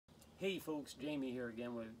Hey folks, Jamie here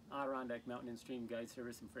again with Adirondack Mountain and Stream Guide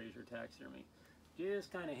Service and Fraser Taxidermy.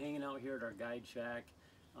 Just kind of hanging out here at our guide shack.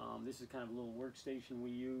 This is kind of a little workstation we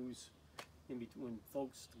use in between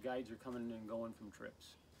folks, the guides are coming and going from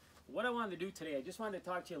trips. What I wanted to do today, I just wanted to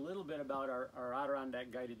talk to you a little bit about our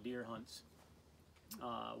Adirondack guided deer hunts.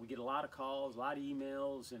 We get a lot of calls, a lot of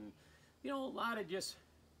emails, and a lot of just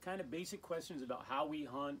kind of basic questions about how we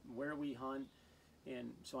hunt, where we hunt,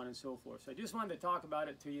 and so on and so forth. So I just wanted to talk about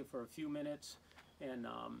it to you for a few minutes, and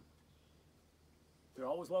you're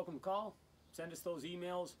always welcome to call, send us those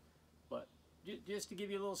emails, but just to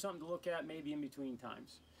give you a little something to look at maybe in between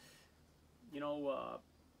times.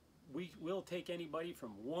 We'll take anybody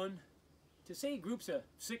from 1 to say groups of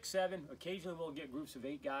 6, 7, occasionally we'll get groups of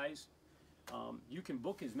 8 guys. You can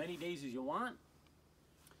book as many days as you want.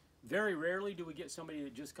 Very rarely do we get somebody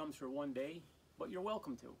that just comes for one day, but you're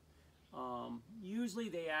welcome to. Usually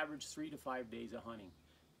they average 3 to 5 days of hunting,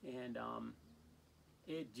 and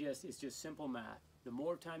it's just simple math. The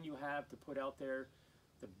more time you have to put out there,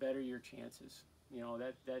 the better your chances.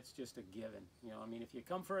 That's just a given. I mean, if you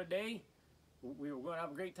come for a day, we're going to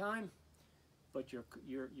have a great time, but you're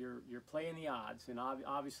playing the odds, and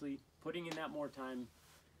obviously putting in that more time,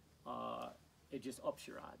 it just ups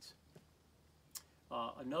your odds.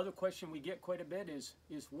 Another question we get quite a bit is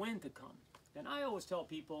when to come. And I always tell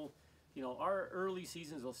people, our early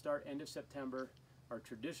seasons will start end of September. Our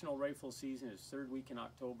traditional rifle season is 3rd week in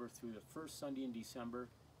October through the 1st Sunday in December.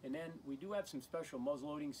 And then we do have some special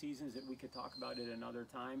muzzleloading seasons that we could talk about at another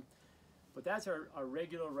time. But that's our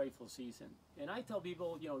regular rifle season. And I tell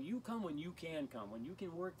people, you come when you can come. When you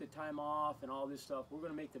can work the time off and all this stuff, we're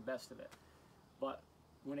going to make the best of it. But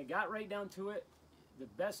when it got right down to it, the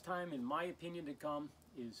best time, in my opinion, to come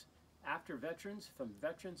is after veterans, from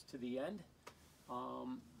veterans to the end.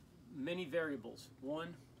 Many variables.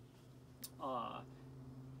 One,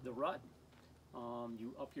 the rut.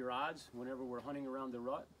 You up your odds whenever we're hunting around the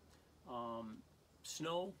rut.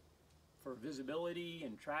 Snow for visibility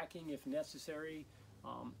and tracking if necessary.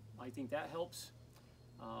 I think that helps.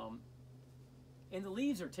 And the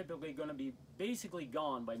leaves are typically going to be basically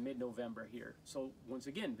gone by mid-November here. So once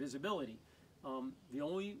again, visibility. The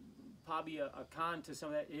only probably a con to some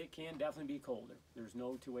of that, it can definitely be colder. There's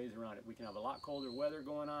no two ways around it. We can have a lot colder weather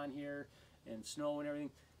going on here and snow and everything,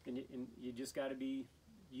 and you just got to be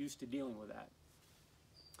used to dealing with that.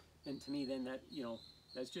 And to me then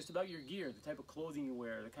that's just about your gear, the type of clothing you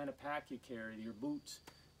wear, the kind of pack you carry, your boots,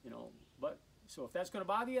 but so if that's going to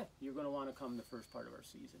bother you, you're going to want to come the first part of our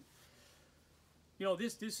season.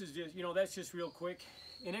 This is just, that's just real quick.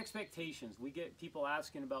 In expectations, we get people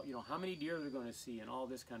asking about, how many deer they're going to see and all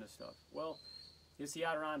this kind of stuff. Well, it's the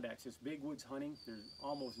Adirondacks. It's big woods hunting. There's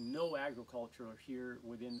almost no agriculture here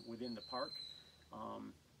within the park.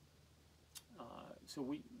 So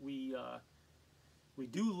we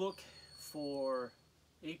do look for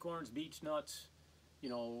acorns, beech nuts.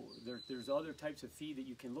 There's other types of feed that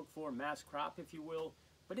you can look for, mass crop, if you will.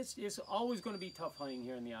 But it's always going to be tough hunting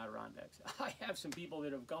here in the Adirondacks. I have some people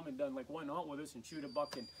that have come and done like one hunt with us and shoot a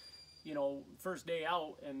buck and, first day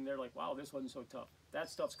out, and they're like, wow, this wasn't so tough. That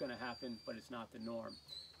stuff's going to happen, but it's not the norm.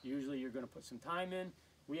 Usually you're going to put some time in.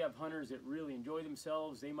 We have hunters that really enjoy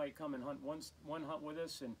themselves. They might come and hunt one hunt with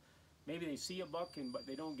us, and maybe they see a buck, but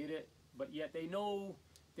they don't get it. But yet they know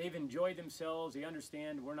they've enjoyed themselves. They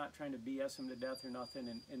understand we're not trying to BS them to death or nothing,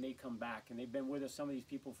 and they come back. And they've been with us, some of these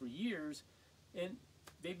people, for years, and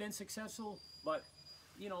they've been successful, but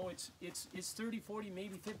it's 30, 40,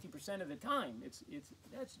 maybe 50% of the time.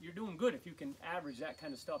 You're doing good if you can average that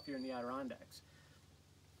kind of stuff here in the Adirondacks.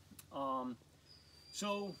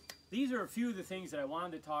 So these are a few of the things that I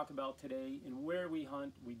wanted to talk about today and where we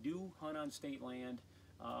hunt. We do hunt on state land.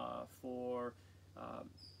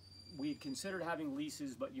 We considered having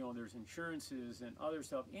leases, but there's insurances and other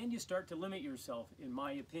stuff, and you start to limit yourself, in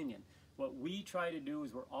my opinion. What we try to do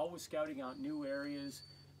is we're always scouting out new areas.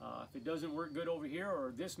 If it doesn't work good over here,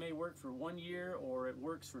 or this may work for 1 year, or it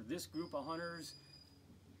works for this group of hunters,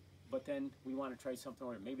 but then we want to try something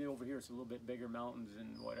over. Maybe over here it's a little bit bigger mountains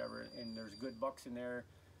and whatever, and there's good bucks in there,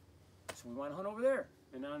 so we want to hunt over there.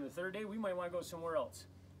 And then on the 3rd day, we might want to go somewhere else.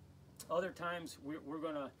 Other times we're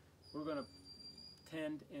gonna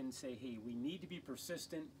tend and say, hey, we need to be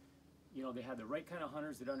persistent. They have the right kind of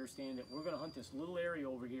hunters that understand that we're going to hunt this little area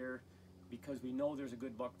over here because we know there's a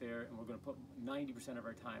good buck there, and we're going to put 90% of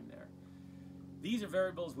our time there. These are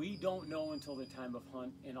variables we don't know until the time of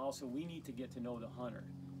hunt, and also we need to get to know the hunter,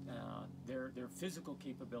 their physical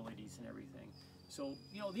capabilities and everything. So,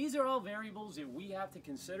 these are all variables that we have to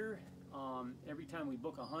consider every time we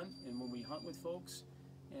book a hunt and when we hunt with folks.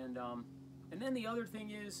 And then the other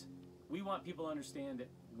thing is, we want people to understand that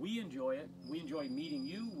we enjoy it. We enjoy meeting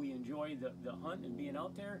you. We enjoy the hunt and being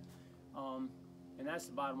out there. And that's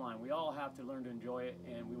the bottom line. We all have to learn to enjoy it,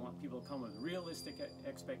 and we want people to come with realistic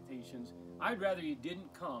expectations. I'd rather you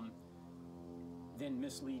didn't come than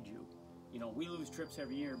mislead you. You know, we lose trips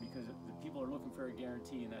every year because the people are looking for a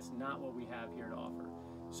guarantee, and that's not what we have here to offer.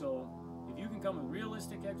 So if you can come with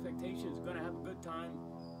realistic expectations, going to have a good time,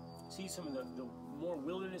 see some of the more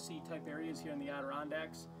wildernessy type areas here in the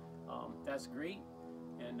Adirondacks, that's great.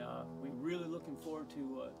 And we're really looking forward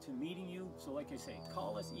to meeting you. So like I say,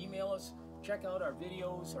 call us, email us, check out our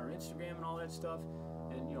videos, our Instagram and all that stuff.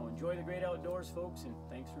 And, you know, enjoy the great outdoors, folks, and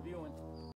thanks for viewing.